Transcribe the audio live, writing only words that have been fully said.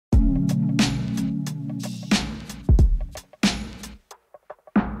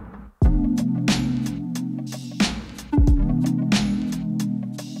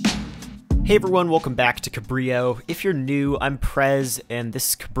Hey everyone, welcome back to Cabrillo. If you're new, I'm Prez, and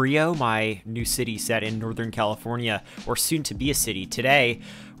this is Cabrillo, my new city set in Northern California, or soon to be a city. Today,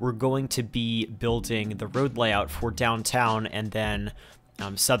 we're going to be building the road layout for downtown and then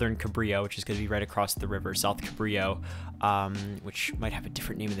southern Cabrillo, which is going to be right across the river, South Cabrillo, which might have a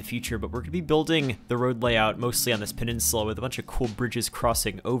different name in the future, but we're going to be building the road layout mostly on this peninsula with a bunch of cool bridges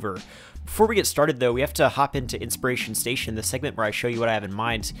crossing over. Before we get started, though, we have to hop into Inspiration Station, the segment where I show you what I have in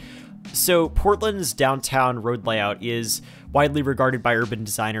mind. So Portland's downtown road layout is widely regarded by urban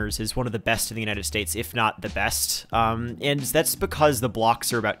designers as one of the best in the United States, if not the best. And that's because the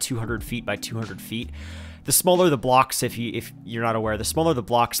blocks are about 200 feet by 200 feet. The smaller the blocks, if you're not aware, the smaller the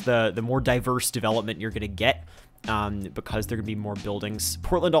blocks, the more diverse development you're going to get. Because there are going to be more buildings.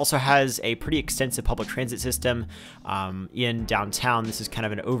 Portland also has a pretty extensive public transit system in downtown. This is kind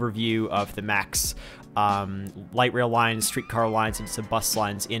of an overview of the max light rail lines, streetcar lines, and some bus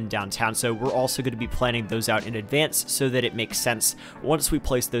lines in downtown. So we're also going to be planning those out in advance so that it makes sense once we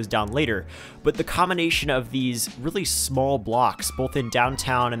place those down later. But the combination of these really small blocks, both in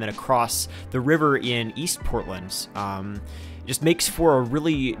downtown and then across the river in East Portland, just makes for a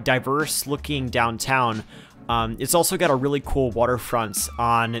really diverse looking downtown. It's also got a really cool waterfront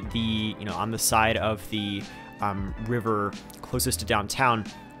on the, on the side of the river closest to downtown.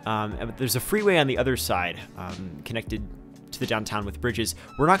 There's a freeway on the other side connected to the downtown with bridges.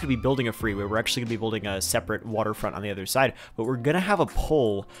 We're not going to be building a freeway. We're actually going to be building a separate waterfront on the other side, but we're going to have a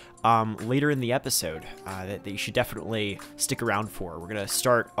poll later in the episode that you should definitely stick around for. We're going to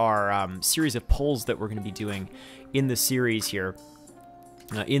start our series of polls that we're going to be doing in the series here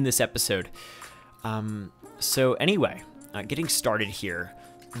in this episode. So anyway, getting started here,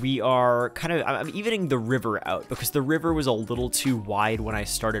 we are I'm evening the river out because the river was a little too wide when I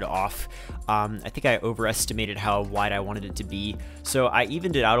started off. I think I overestimated how wide I wanted it to be. So I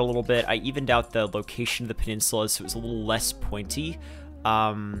evened it out a little bit. I evened out the location of the peninsula so it was a little less pointy.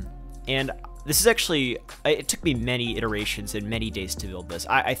 And this is actually, it took me many iterations and many days to build this.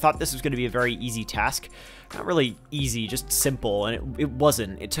 I thought this was going to be a very easy task. Not really easy, just simple, and it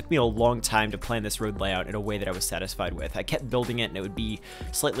wasn't. It took me a long time to plan this road layout in a way that I was satisfied with. I kept building it and it would be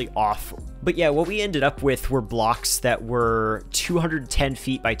slightly off. But yeah, what we ended up with were blocks that were 210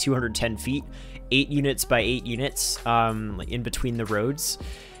 feet by 210 feet, 8 units by 8 units in between the roads.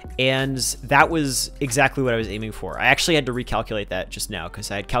 And that was exactly what I was aiming for. I actually had to recalculate that just now because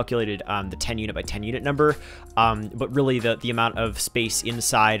I had calculated the 10 unit by 10 unit number. But really the amount of space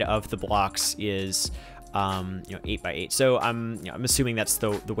inside of the blocks is 8 by 8. So I'm assuming that's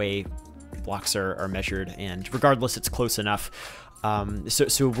the way blocks are measured, and regardless, it's close enough.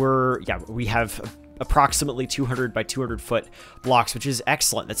 So we have approximately 200 by 200 foot blocks, which is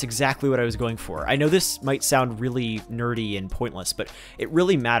excellent. That's exactly what I was going for. I know this might sound really nerdy and pointless, but it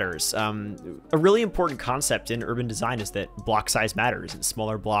really matters. A really important concept in urban design is that block size matters, and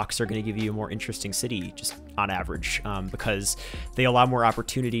smaller blocks are going to give you a more interesting city, just on average, because they allow more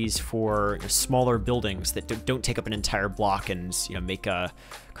opportunities for smaller buildings that don't take up an entire block and make a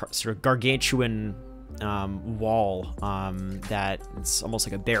sort of gargantuan wall that it's almost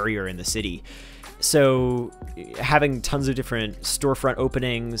like a barrier in the city. So having tons of different storefront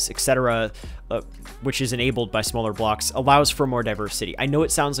openings, etc., which is enabled by smaller blocks, allows for more diversity. I know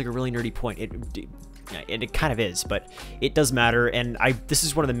it sounds like a really nerdy point. It kind of is, but it does matter, and this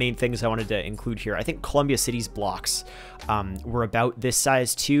is one of the main things I wanted to include here. I think Columbia City's blocks were about this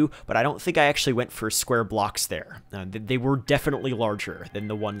size too, but I don't think I actually went for square blocks there. They were definitely larger than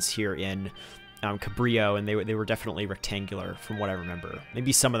the ones here in Cabrillo, and they were definitely rectangular from what I remember.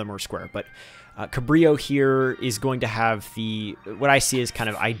 Maybe some of them were square, but Cabrillo here is going to have what I see as kind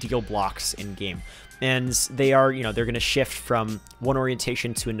of ideal blocks in game. And they are, they're going to shift from one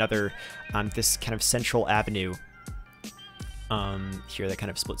orientation to another on this kind of central avenue here that kind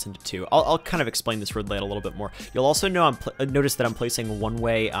of splits into two. I'll kind of explain this road layout a little bit more. You'll also notice that I'm placing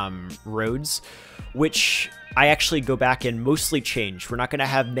one-way roads, which I actually go back and mostly change. We're not going to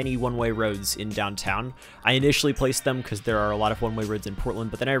have many one-way roads in downtown. I initially placed them because there are a lot of one-way roads in Portland,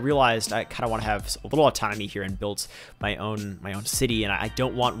 but then I realized I kind of want to have a little autonomy here and build my own city, and I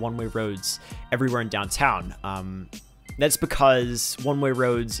don't want one-way roads everywhere in downtown. That's because one-way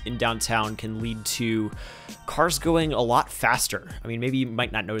roads in downtown can lead to cars going a lot faster. I mean, maybe you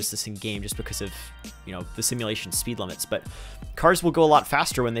might not notice this in game just because of, the simulation speed limits, but cars will go a lot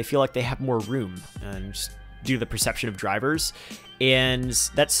faster when they feel like they have more room, and just due to the perception of drivers. And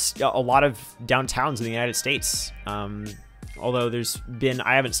that's a lot of downtowns in the United States. Although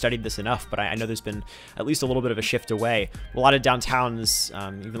I haven't studied this enough, but I know there's been at least a little bit of a shift away. A lot of downtowns,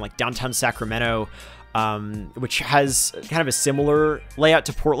 even like downtown Sacramento, which has kind of a similar layout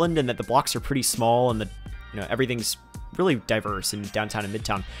to Portland in that the blocks are pretty small and everything's really diverse in downtown and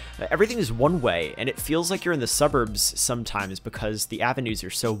midtown. Everything is one way, and it feels like you're in the suburbs sometimes because the avenues are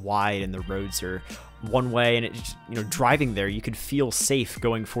so wide and the roads are one way, and driving there, you could feel safe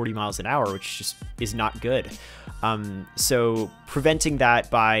going 40 miles an hour, which just is not good. So preventing that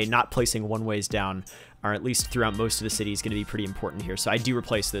by not placing one-ways down, or at least throughout most of the city, is going to be pretty important here. So I do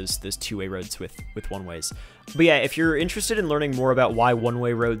replace those two-way roads with one-ways. But yeah, if you're interested in learning more about why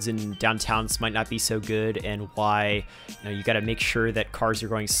one-way roads in downtowns might not be so good, and why you got to make sure that cars are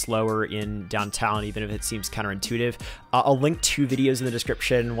going slower in downtown, even if it seems counterintuitive, I'll link 2 videos in the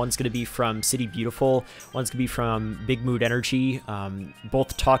description. One's going to be from City Beautiful, one's going to be from Big Mood Energy,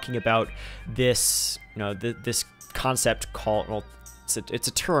 both talking about this, this concept called, well, it's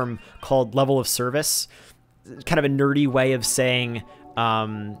a term called level of service, kind of a nerdy way of saying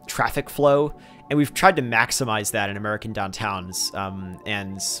traffic flow. And we've tried to maximize that in American downtowns,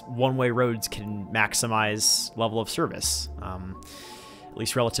 and one-way roads can maximize level of service, at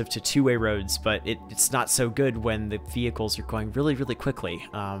least relative to two-way roads, but it's not so good when the vehicles are going really, really quickly.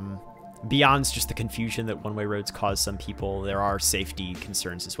 Beyond just the confusion that one-way roads cause some people, there are safety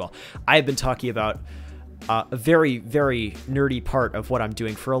concerns as well. I have been talking about a very, very nerdy part of what I'm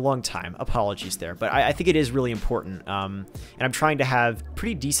doing for a long time. Apologies there, but I think it is really important. And I'm trying to have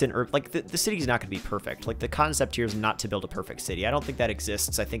pretty decent, the city's not going to be perfect. Like, the concept here is not to build a perfect city. I don't think that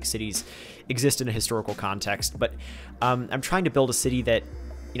exists. I think cities exist in a historical context, but I'm trying to build a city that,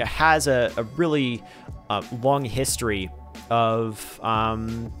 has a really long history of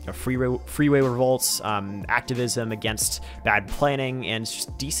freeway revolts, activism against bad planning, and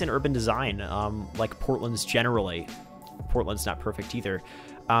just decent urban design, like Portland's generally. Portland's not perfect either,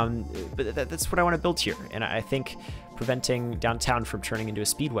 but that's what I want to build here, and I think preventing downtown from turning into a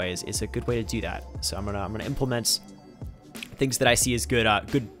speedway is a good way to do that. So I'm gonna implement things that I see as good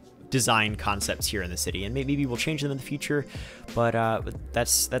design concepts here in the city, and maybe we'll change them in the future, but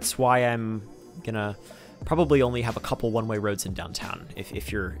that's why I'm gonna probably only have a couple one-way roads in downtown,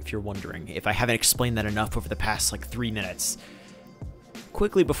 if you're wondering, if I haven't explained that enough over the past 3 minutes.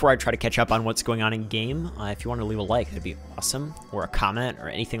 Quickly, before I try to catch up on what's going on in game, if you want to leave a like, that'd be awesome, or a comment or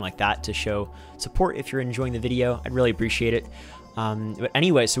anything like that to show support if you're enjoying the video. I'd really appreciate it. But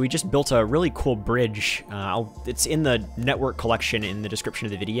anyway, so we just built a really cool bridge. It's in the network collection in the description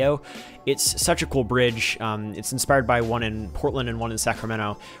of the video. It's such a cool bridge. It's inspired by one in Portland and one in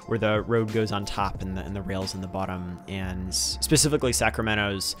Sacramento, where the road goes on top and the rails in the bottom. And specifically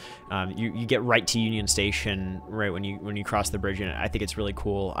Sacramento's, you get right to Union Station right when you cross the bridge, and I think it's really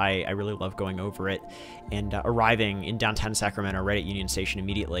cool. I really love going over it and arriving in downtown Sacramento right at Union Station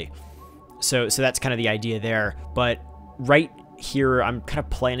immediately. So that's kind of the idea there. But right here, I'm kind of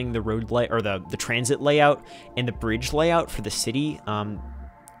planning the road or the transit layout and the bridge layout for the city.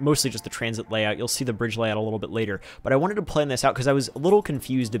 Mostly just the transit layout. You'll see the bridge layout a little bit later, but I wanted to plan this out because I was a little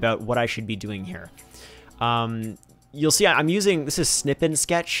confused about what I should be doing here. You'll see I'm using, this is Snip and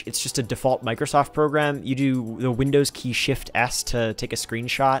Sketch. It's just a default Microsoft program. You do the Windows key Shift S to take a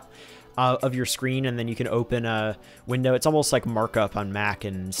screenshot of your screen, and then you can open a window. It's almost like markup on Mac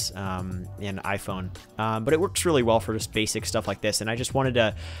and iPhone, but it works really well for just basic stuff like this. And I just wanted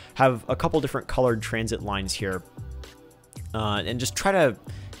to have a couple different colored transit lines here, and just try to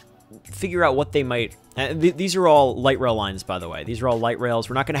figure out what they might. These are all light rail lines, by the way. These are all light rails.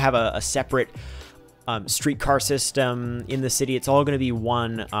 We're not going to have a separate streetcar system in the city. It's all going to be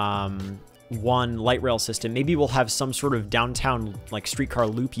one light rail system. Maybe we'll have some sort of downtown streetcar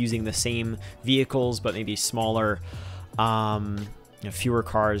loop using the same vehicles, but maybe smaller, fewer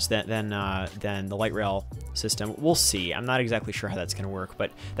cars than the light rail system. We'll see. I'm not exactly sure how that's going to work,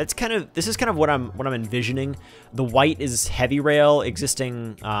 but this is kind of what I'm envisioning. The white is heavy rail,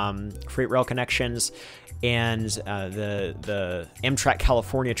 existing freight rail connections, and the Amtrak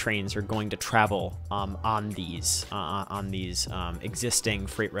California trains are going to travel on these existing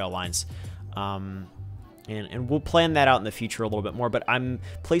freight rail lines. And we'll plan that out in the future a little bit more, but I'm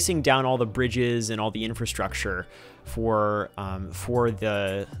placing down all the bridges and all the infrastructure for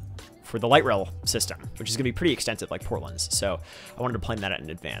the light rail system, which is going to be pretty extensive like Portland's. So I wanted to plan that out in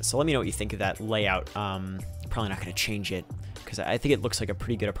advance. So let me know what you think of that layout. Probably not going to change it because I think it looks like a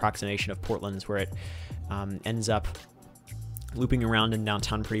pretty good approximation of Portland's, where it ends up looping around in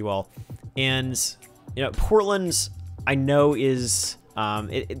downtown pretty well. And Portland's, I know, is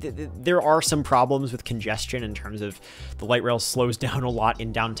there are some problems with congestion in terms of the light rail slows down a lot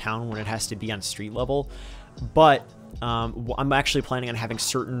in downtown when it has to be on street level, but I'm actually planning on having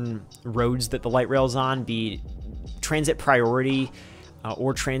certain roads that the light rail's on be transit priority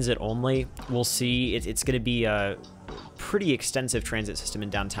or transit only. We'll see. It's going to be a pretty extensive transit system in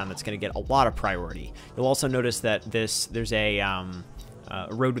downtown that's going to get a lot of priority. You'll also notice that there's a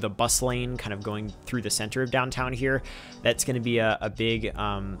road with a bus lane kind of going through the center of downtown here. That's going to be a big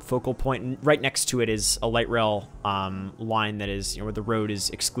focal point. And right next to it is a light rail line that is, where the road is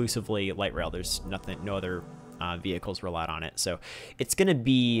exclusively light rail. There's no other vehicles were allowed on it. So it's going to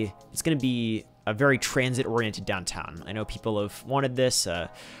be a very transit-oriented downtown. I know people have wanted this. I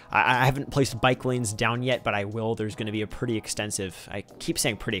haven't placed bike lanes down yet, but I will. There's going to be a pretty extensive, I keep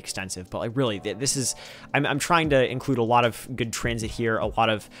saying pretty extensive, but like really, I'm trying to include a lot of good transit here, a lot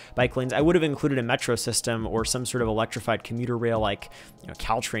of bike lanes. I would have included a metro system or some sort of electrified commuter rail like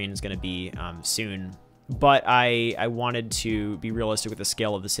Caltrain is going to be soon. But I wanted to be realistic with the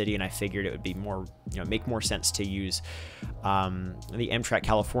scale of the city, and I figured it would be more, make more sense to use the Amtrak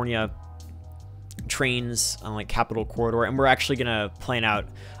California trains on like Capitol Corridor, and we're actually gonna plan out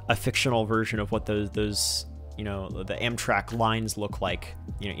a fictional version of what those the Amtrak lines look like,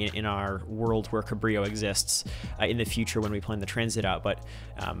 in our world where Cabrillo exists in the future when we plan the transit out. But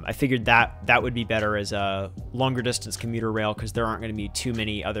I figured that would be better as a longer distance commuter rail, because there aren't going to be too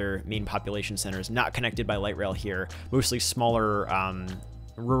many other main population centers not connected by light rail here, mostly smaller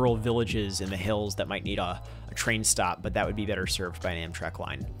rural villages in the hills that might need a train stop, but that would be better served by an Amtrak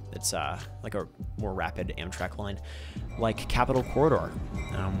line. It's like a more rapid Amtrak line, like Capitol Corridor,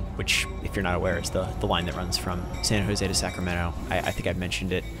 which, if you're not aware, is the line that runs from San Jose to Sacramento. I think I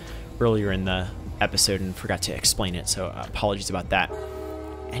mentioned it earlier in the episode and forgot to explain it, so apologies about that.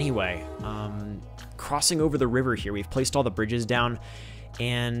 Anyway, crossing over the river here, we've placed all the bridges down,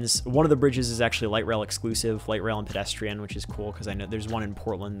 and one of the bridges is actually light rail exclusive, light rail and pedestrian, which is cool because I know there's one in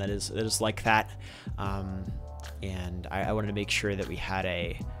Portland that is like that. And I wanted to make sure that we had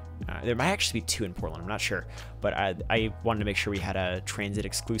there might actually be two in Portland, I'm not sure, but I wanted to make sure we had a transit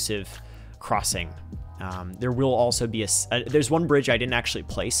exclusive crossing. There will also be there's one bridge I didn't actually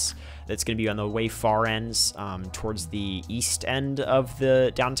place that's going to be on the way far ends, towards the east end of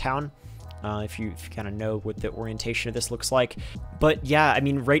the downtown. If you kind of know what the orientation of this looks like. But yeah, I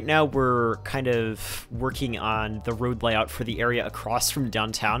mean, right now we're kind of working on the road layout for the area across from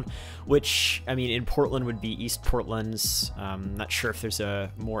downtown, which, I mean, in Portland would be East Portland's. Not sure if there's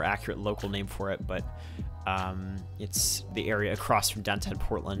a more accurate local name for it, but it's the area across from downtown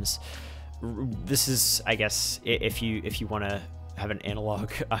Portland's. This is, I guess, if you want to have an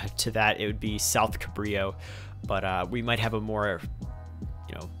analog to that, it would be South Cabrillo, but we might have a more,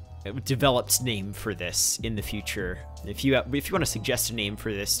 developed name for this in the future. If you want to suggest a name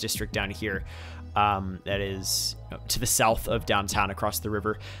for this district down here, that is to the south of downtown across the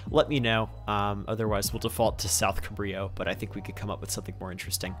river, let me know. Otherwise, we'll default to South Cabrillo, but I think we could come up with something more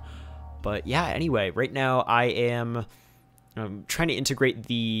interesting. But yeah, anyway, right now I am trying to integrate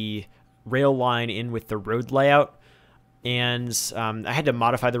the rail line in with the road layout, and I had to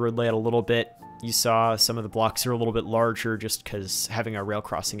modify the road layout a little bit. You saw some of the blocks are a little bit larger just because having a rail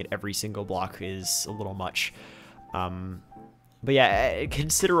crossing at every single block is a little much. But yeah,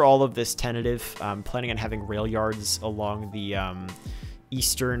 consider all of this tentative. I'm planning on having rail yards along the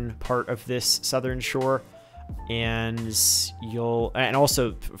eastern part of this southern shore, and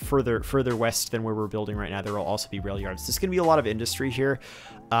also further west than where we're building right now, there will also be rail yards. There's going to be a lot of industry here.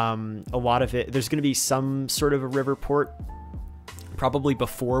 A lot of it, there's going to be some sort of a river port, probably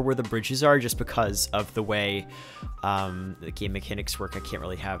before where the bridges are, just because of the way the game mechanics work. I can't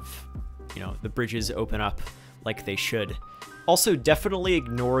really have, the bridges open up like they should. Also, definitely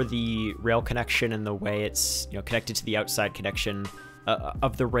ignore the rail connection and the way it's, connected to the outside connection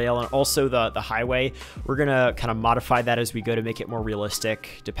of the rail, and also the highway. We're gonna kind of modify that as we go to make it more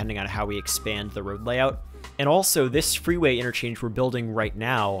realistic, depending on how we expand the road layout. And also, this freeway interchange we're building right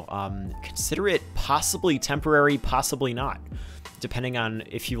now, consider it possibly temporary, possibly not, depending on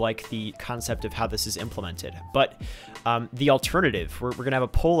if you like the concept of how this is implemented. But the alternative, we're going to have a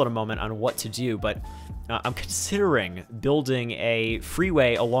poll in a moment on what to do, but I'm considering building a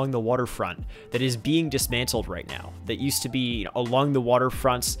freeway along the waterfront that is being dismantled right now, that used to be along the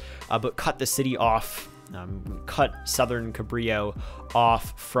waterfronts, but cut the city off, cut southern Cabrillo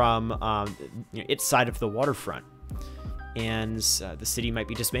off from its side of the waterfront. And the city might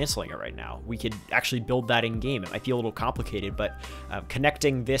be dismantling it right now. We could actually build that in game. It might be a little complicated, but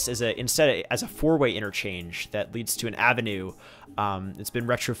connecting this instead as a four-way interchange that leads to an avenue that's been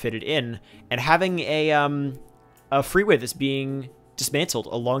retrofitted in, and having a freeway that's being dismantled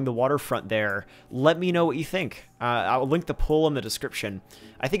along the waterfront there. Let me know what you think. I'll link the poll in the description.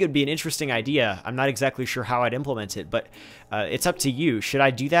 I think it would be an interesting idea. I'm not exactly sure how I'd implement it, but it's up to you. Should I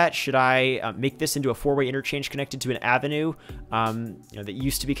do that? Should I make this into a 4-way interchange connected to an avenue that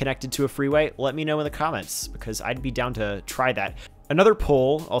used to be connected to a freeway? Let me know in the comments, because I'd be down to try that. Another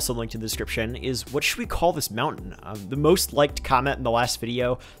poll, also linked in the description, is what should we call this mountain? The most liked comment in the last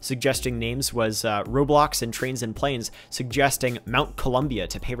video suggesting names was Roblox and Trains and Planes suggesting Mount Columbia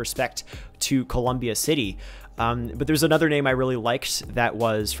to pay respect to Columbia City. But there's another name I really liked that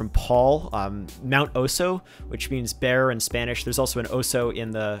was from Paul, Mount Oso, which means bear in Spanish. There's also an Oso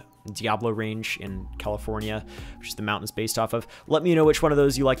in the Diablo range in California, which is the mountains based off of. Let me know which one of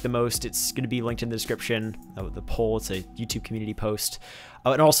those you like the most. It's going to be linked in the description. The poll, it's a YouTube community post.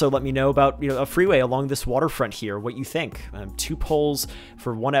 And also let me know about a freeway along this waterfront here, what you think. 2 polls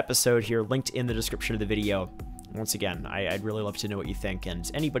for 1 episode here, linked in the description of the video. Once again, I'd really love to know what you think, and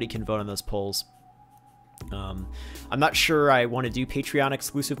anybody can vote on those polls. I'm not sure I want to do Patreon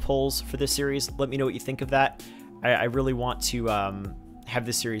exclusive polls for this series. Let me know what you think of that. I really want to have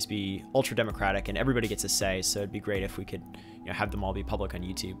this series be ultra democratic and everybody gets a say, so it'd be great if we could have them all be public on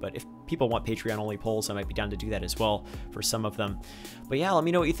YouTube. But if people want Patreon only polls, I might be down to do that as well for some of them. But yeah, let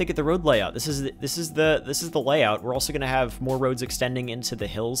me know what you think of the road layout. This is the layout. We're also going to have more roads extending into the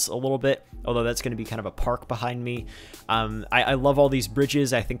hills a little bit, although that's going to be kind of a park behind me. I love all these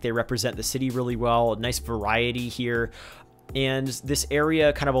bridges. I think they represent the city really well. Nice variety here. And this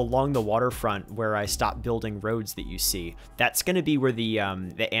area kind of along the waterfront where I stopped building roads that you see, that's going to be where the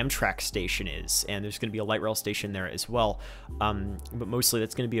Amtrak station is, and there's going to be a light rail station there as well. But mostly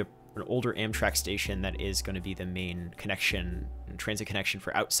that's going to be an older Amtrak station that is going to be the main connection, transit connection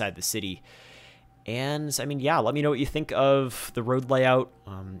for outside the city. And I mean, yeah, let me know what you think of the road layout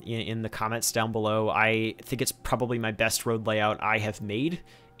in the comments down below. I think it's probably my best road layout I have made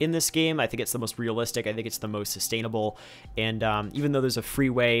in this game. I think it's the most realistic. I think it's the most sustainable. And even though there's a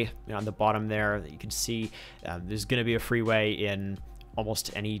freeway on the bottom there that you can see, there's going to be a freeway in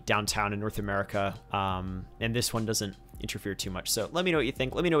almost any downtown in North America. And this one doesn't interfere too much. So let me know what you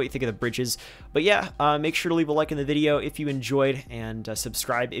think. Let me know what you think of the bridges. But yeah, make sure to leave a like in the video if you enjoyed, and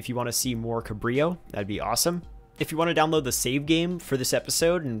subscribe if you want to see more Cabrillo. That'd be awesome. If you want to download the save game for this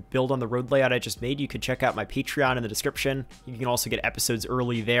episode and build on the road layout I just made, you could check out my Patreon in the description. You can also get episodes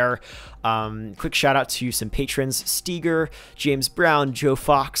early there. Quick shout out to some patrons: Steger, James Brown, Joe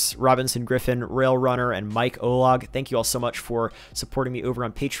Fox, Robinson Griffin, Rail Runner, and Mike Olag. Thank you all so much for supporting me over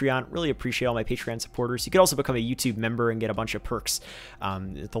on Patreon. Really appreciate all my Patreon supporters. You could also become a YouTube member and get a bunch of perks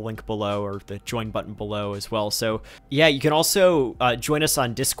at the link below, or the join button below as well. So yeah, you can also join us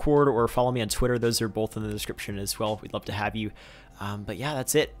on Discord or follow me on Twitter. Those are both in the description as well. We'd love to have you. But yeah,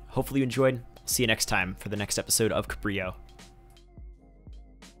 that's it. Hopefully you enjoyed. See you next time for the next episode of Cabrillo.